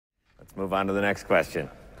Move on to the next question.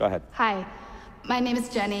 Go ahead. Hi, my name is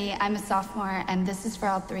Jenny. I'm a sophomore, and this is for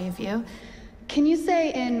all three of you. Can you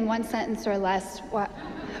say in one sentence or less what...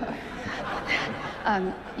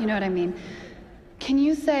 you know what I mean. Can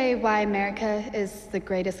you say why America is the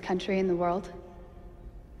greatest country in the world?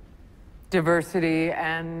 Diversity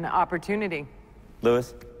and opportunity.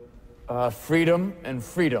 Lewis? Freedom and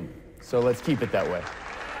freedom. So let's keep it that way.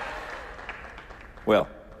 Will?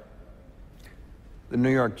 The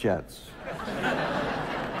New York Jets.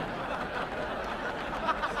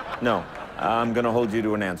 No, I'm going to hold you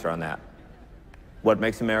to an answer on that. What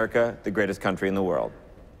makes America the greatest country in the world?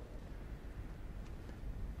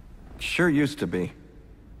 Sure used to be.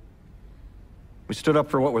 We stood up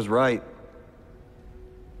for what was right.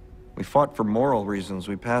 We fought for moral reasons.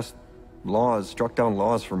 We passed laws, struck down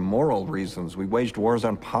laws for moral reasons. We waged wars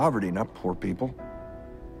on poverty, not poor people.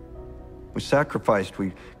 We sacrificed.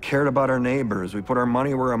 We cared about our neighbors. We put our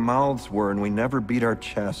money where our mouths were, and we never beat our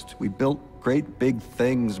chest. We built great big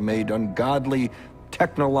things, made ungodly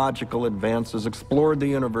technological advances, explored the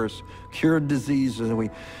universe, cured diseases, and we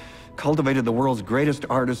cultivated the world's greatest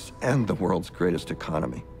artists and the world's greatest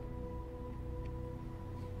economy.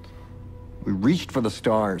 We reached for the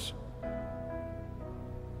stars,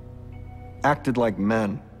 acted like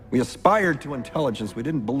men. We aspired to intelligence. We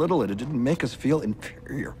didn't belittle it. It didn't make us feel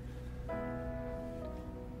inferior.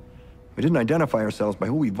 We didn't identify ourselves by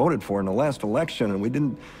who we voted for in the last election, and we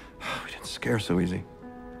didn't scare so easy.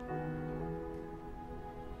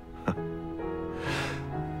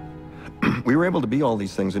 We were able to be all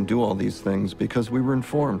these things and do all these things because we were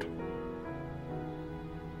informed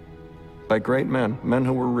by great men, men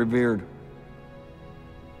who were revered.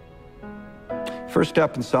 First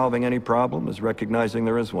step in solving any problem is recognizing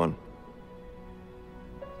there is one.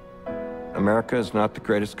 America is not the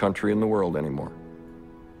greatest country in the world anymore.